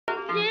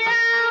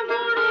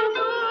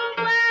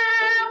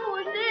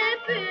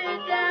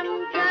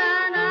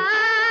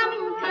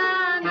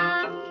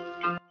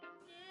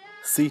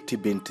Siti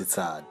Bint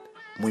Saad,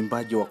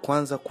 mwimbaji wa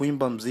kwanza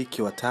kuimba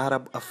muziki wa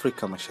taarab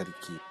Afrika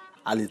Mashariki.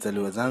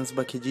 Alizaliwa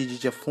Zanzibar, kijiji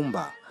cha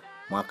Fumba,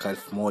 mwaka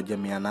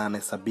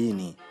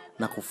 1870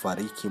 na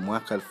kufariki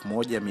mwaka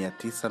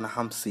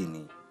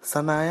 1950.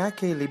 Sanaa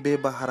yake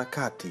ilibeba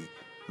harakati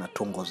na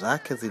tungo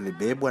zake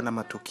zilibebwa na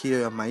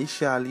matukio ya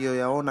maisha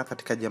aliyoyaona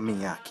katika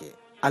jamii yake.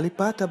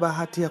 Alipata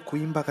bahati ya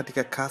kuimba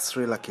katika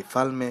kasri la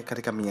kifalme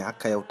katika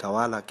miaka ya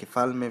utawala wa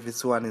kifalme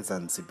visiwani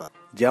Zanzibar,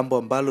 jambo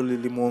ambalo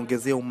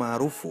lilimuongezea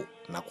umaarufu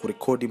na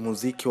kurekodi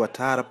muziki wa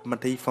taarab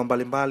mataifa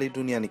mbalimbali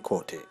duniani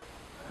kote.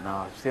 Na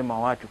wasema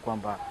watu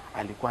kwamba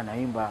alikuwa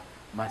anaimba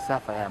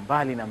masafa ya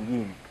mbali na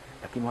mjini,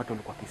 lakini watu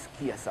walikuwa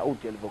kisikia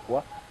sauti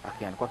alivyokuwa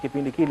akiana. Kwa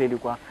kipindi kile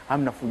ilikuwa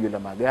hamna fujo la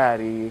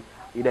magari,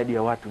 idadi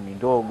ya watu ni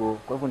ndogo,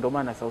 kwa hivyo ndio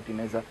maana sauti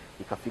inaweza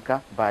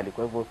ikafika mbali.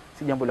 Kwa hivyo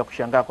si jambo la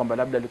kushangaa kwamba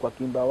labda alikuwa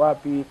akiimba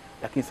wapi,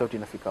 lakini sauti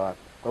inafika wapi.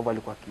 Kwa hivyo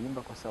alikuwa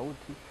akiimba kwa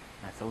sauti,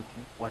 na sauti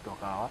watu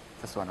wakawa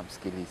sasa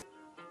wanamsikiliza.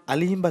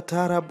 Aliimba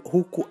taarab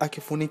huku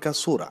akifunika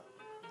sura,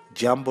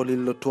 jambo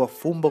lililotoa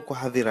fumbo kwa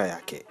hadhira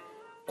yake.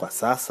 Kwa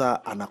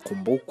sasa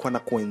anakumbukwa na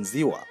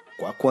kuenziwa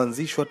kwa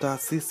kuanzishwa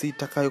taasisi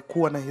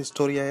itakayokuwa na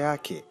historia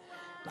yake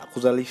na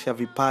kuzalisha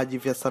vipaji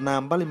vya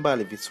sanaa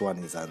mbalimbali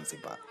visiwani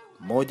Zanzibar.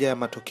 Moja ya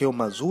matokeo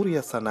mazuri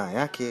ya sanaa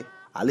yake,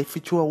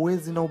 alifichua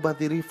wezi na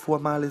ubadhirifu wa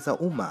mali za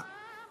umma,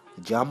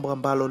 jambo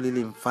ambalo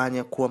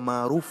lilimfanya kuwa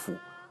maarufu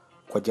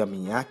kwa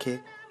jamii yake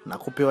na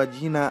kupewa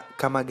jina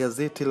kama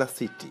gazeti la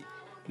Siti,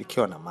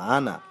 likiwa na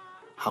maana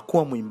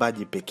hakuwa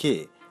mwimbaji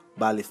pekee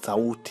bali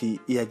sauti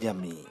ya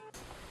jamii.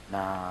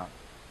 Na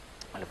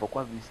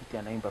alipokuwa Siti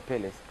anaimba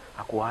Palace,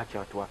 hakuwaacha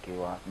watu wake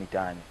wa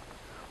mitaani.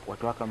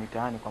 Watu wake wa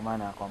mitaani kwa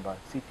maana ya kwamba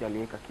Siti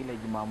aliweka kila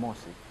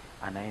Jumamosi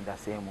anaenda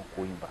sehemu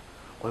kuimba.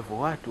 Kwa hivyo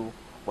watu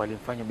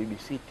walimfanya Bibi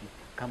Siti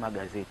kama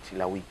gazeti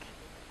la wiki.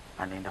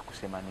 Anaenda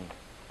kusema nini?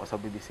 Kwa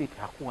sababu Bibi Siti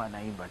hakuwa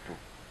anaimba tu,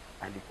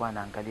 alikuwa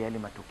anaangalia yale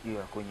matukio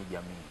ya kwenye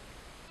jamii.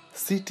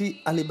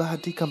 Siti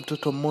alibahatika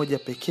mtoto mmoja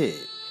pekee,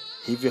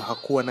 hivyo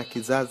hakuwa na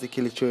kizazi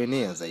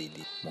kilichoenea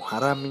zaidi.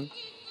 Muharami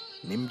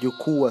ni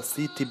mjukuu wa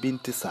Siti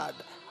Bint Saad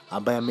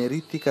ambaye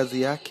amerithi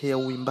kazi yake ya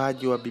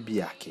uimbaji wa bibi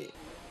yake.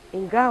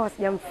 Ingawa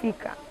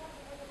sijamfika,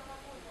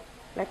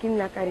 lakini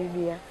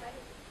nakaribia.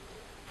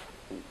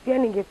 Pia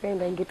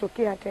ningependa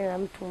ingetokea tena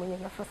mtu mwenye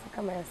nafasi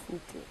kama ya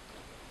Siti,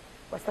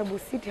 kwa sababu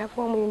Siti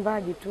hakuwa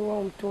mwimbaji tu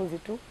au mtunzi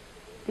tu,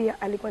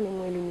 pia alikuwa ni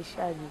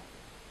mwelimishaji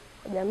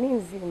kwa jamii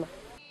nzima.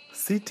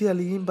 Siti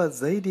aliimba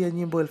zaidi ya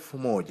nyimbo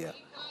 1000.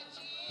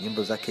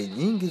 Nyimbo zake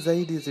nyingi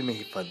zaidi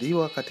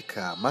zimehifadhiwa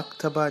katika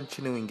maktaba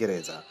nchini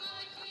Uingereza,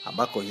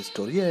 ambako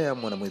historia ya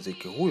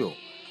mwanamuziki huyo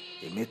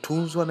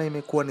imetunzwa na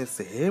imekuwa ni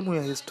sehemu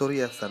ya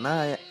historia ya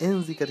sanaa ya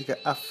enzi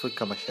katika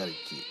Afrika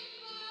Mashariki.